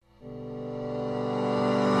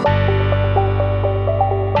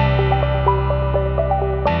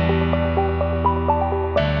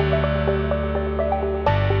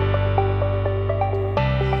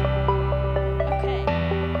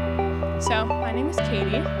My name is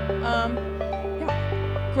Katie.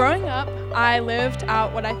 Growing up, I lived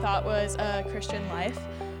out what I thought was a Christian life.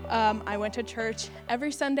 I went to church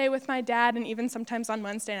every Sunday with my dad and even sometimes on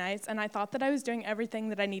Wednesday nights, and I thought that I was doing everything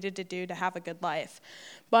that I needed to do to have a good life.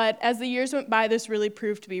 But as the years went by, this really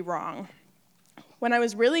proved to be wrong. When I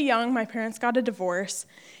was really young, my parents got a divorce,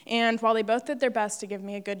 and while they both did their best to give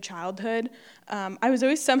me a good childhood, I was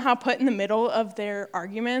always somehow put in the middle of their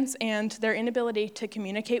arguments, and their inability to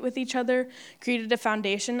communicate with each other created a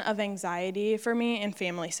foundation of anxiety for me in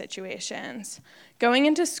family situations. Going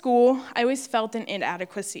into school, I always felt an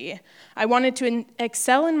inadequacy. I wanted to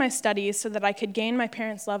excel in my studies so that I could gain my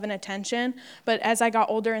parents' love and attention, but as I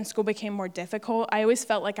got older and school became more difficult, I always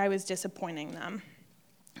felt like I was disappointing them.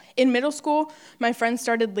 In middle school, my friends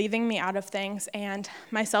started leaving me out of things, and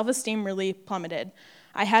my self-esteem really plummeted.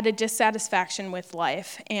 I had a dissatisfaction with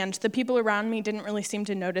life, and the people around me didn't really seem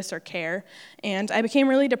to notice or care, and I became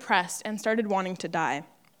really depressed and started wanting to die.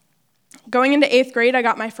 Going into 8th grade, I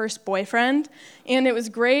got my first boyfriend, and it was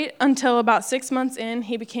great until about 6 months in,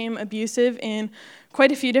 he became abusive in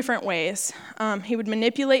quite a few different ways. He would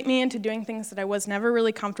manipulate me into doing things that I was never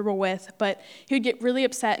really comfortable with, but he would get really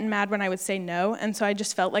upset and mad when I would say no, and so I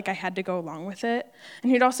just felt like I had to go along with it.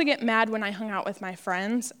 And he'd also get mad when I hung out with my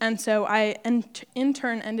friends, and so I, in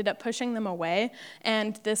turn, ended up pushing them away,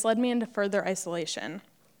 and this led me into further isolation.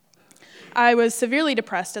 I was severely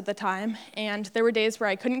depressed at the time, and there were days where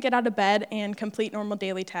I couldn't get out of bed and complete normal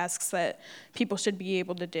daily tasks that people should be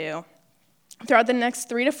able to do. Throughout the next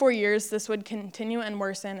 3 to 4 years, this would continue and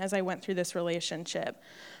worsen as I went through this relationship.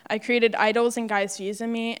 I created idols in guys' views of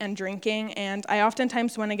me and drinking, and I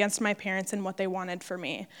oftentimes went against my parents and what they wanted for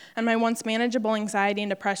me. And my once manageable anxiety and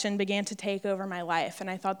depression began to take over my life, and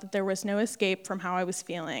I thought that there was no escape from how I was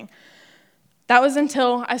feeling. That was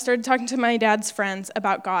until I started talking to my dad's friends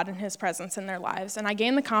about God and his presence in their lives, and I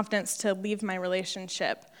gained the confidence to leave my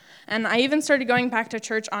relationship. And I even started going back to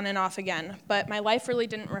church on and off again, but my life really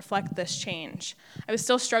didn't reflect this change. I was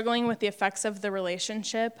still struggling with the effects of the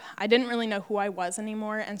relationship. I didn't really know who I was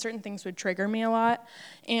anymore, and certain things would trigger me a lot,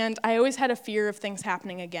 and I always had a fear of things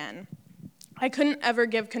happening again. I couldn't ever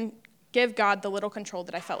give God the little control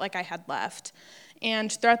that I felt like I had left.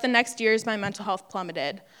 And throughout the next years, my mental health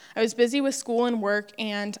plummeted. I was busy with school and work,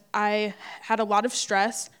 and I had a lot of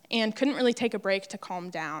stress and couldn't really take a break to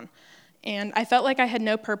calm down. And I felt like I had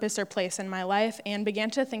no purpose or place in my life and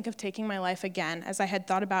began to think of taking my life again, as I had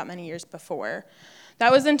thought about many years before.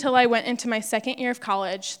 That was until I went into my second year of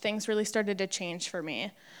college, things really started to change for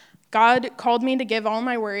me. God called me to give all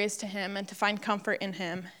my worries to him and to find comfort in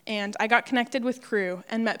him, and I got connected with Crew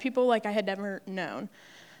and met people like I had never known.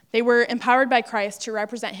 They were empowered by Christ to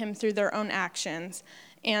represent him through their own actions,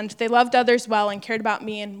 and they loved others well and cared about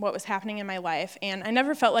me and what was happening in my life, and I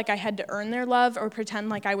never felt like I had to earn their love or pretend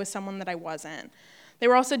like I was someone that I wasn't. They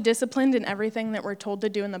were also disciplined in everything that we're told to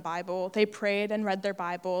do in the Bible. They prayed and read their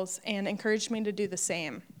Bibles and encouraged me to do the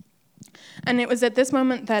same. And it was at this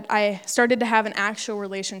moment that I started to have an actual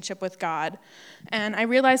relationship with God, and I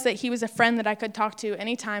realized that he was a friend that I could talk to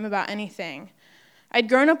anytime about anything. I'd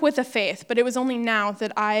grown up with a faith, but it was only now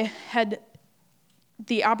that I had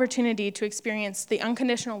the opportunity to experience the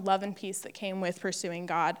unconditional love and peace that came with pursuing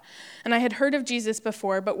God. And I had heard of Jesus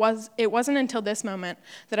before, but it wasn't until this moment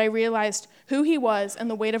that I realized who he was and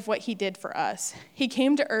the weight of what he did for us. He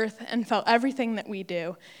came to earth and felt everything that we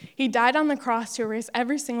do. He died on the cross to erase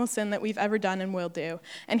every single sin that we've ever done and will do.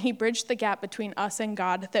 And he bridged the gap between us and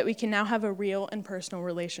God that we can now have a real and personal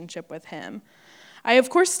relationship with him. I, of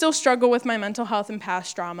course, still struggle with my mental health and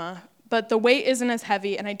past trauma, but the weight isn't as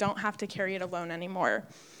heavy, and I don't have to carry it alone anymore.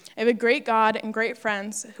 I have a great God and great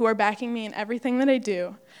friends who are backing me in everything that I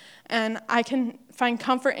do, and I can find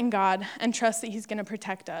comfort in God and trust that he's going to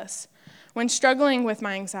protect us. When struggling with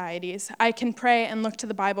my anxieties, I can pray and look to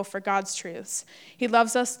the Bible for God's truths. He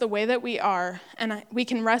loves us the way that we are, and we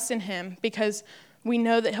can rest in him because we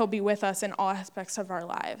know that he'll be with us in all aspects of our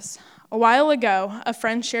lives. A while ago, a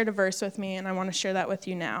friend shared a verse with me, and I want to share that with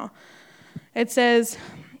you now. It says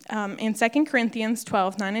in 2 Corinthians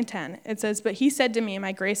 12, 9 and 10, it says, "But he said to me,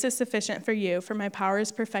 my grace is sufficient for you, for my power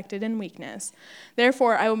is perfected in weakness.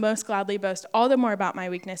 Therefore, I will most gladly boast all the more about my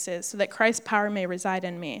weaknesses, so that Christ's power may reside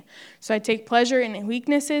in me. So I take pleasure in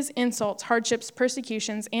weaknesses, insults, hardships,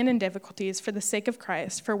 persecutions, and in difficulties for the sake of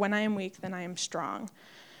Christ, for when I am weak, then I am strong."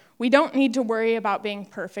 We don't need to worry about being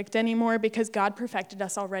perfect anymore because God perfected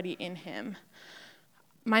us already in him.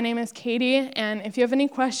 My name is Katie, and if you have any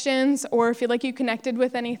questions or feel like you connected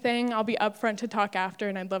with anything, I'll be upfront to talk after,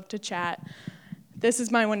 and I'd love to chat. This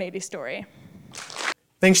is my 180 story.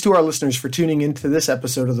 Thanks to our listeners for tuning in to this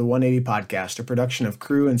episode of the 180 Podcast, a production of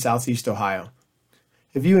Crew in Southeast Ohio.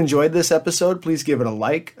 If you enjoyed this episode, please give it a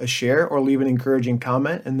like, a share, or leave an encouraging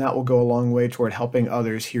comment, and that will go a long way toward helping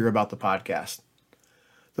others hear about the podcast.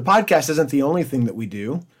 The podcast isn't the only thing that we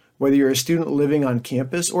do. Whether you're a student living on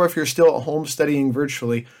campus or if you're still at home studying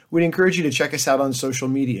virtually, we'd encourage you to check us out on social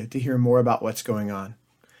media to hear more about what's going on.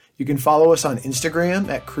 You can follow us on Instagram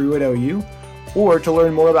at crew@OU, or to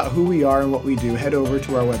learn more about who we are and what we do, head over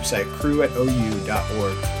to our website,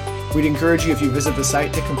 crew@ou.org. We'd encourage you, if you visit the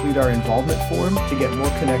site, to complete our involvement form to get more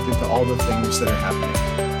connected to all the things that are happening.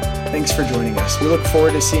 Thanks for joining us. We look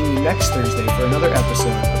forward to seeing you next Thursday for another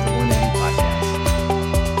episode of the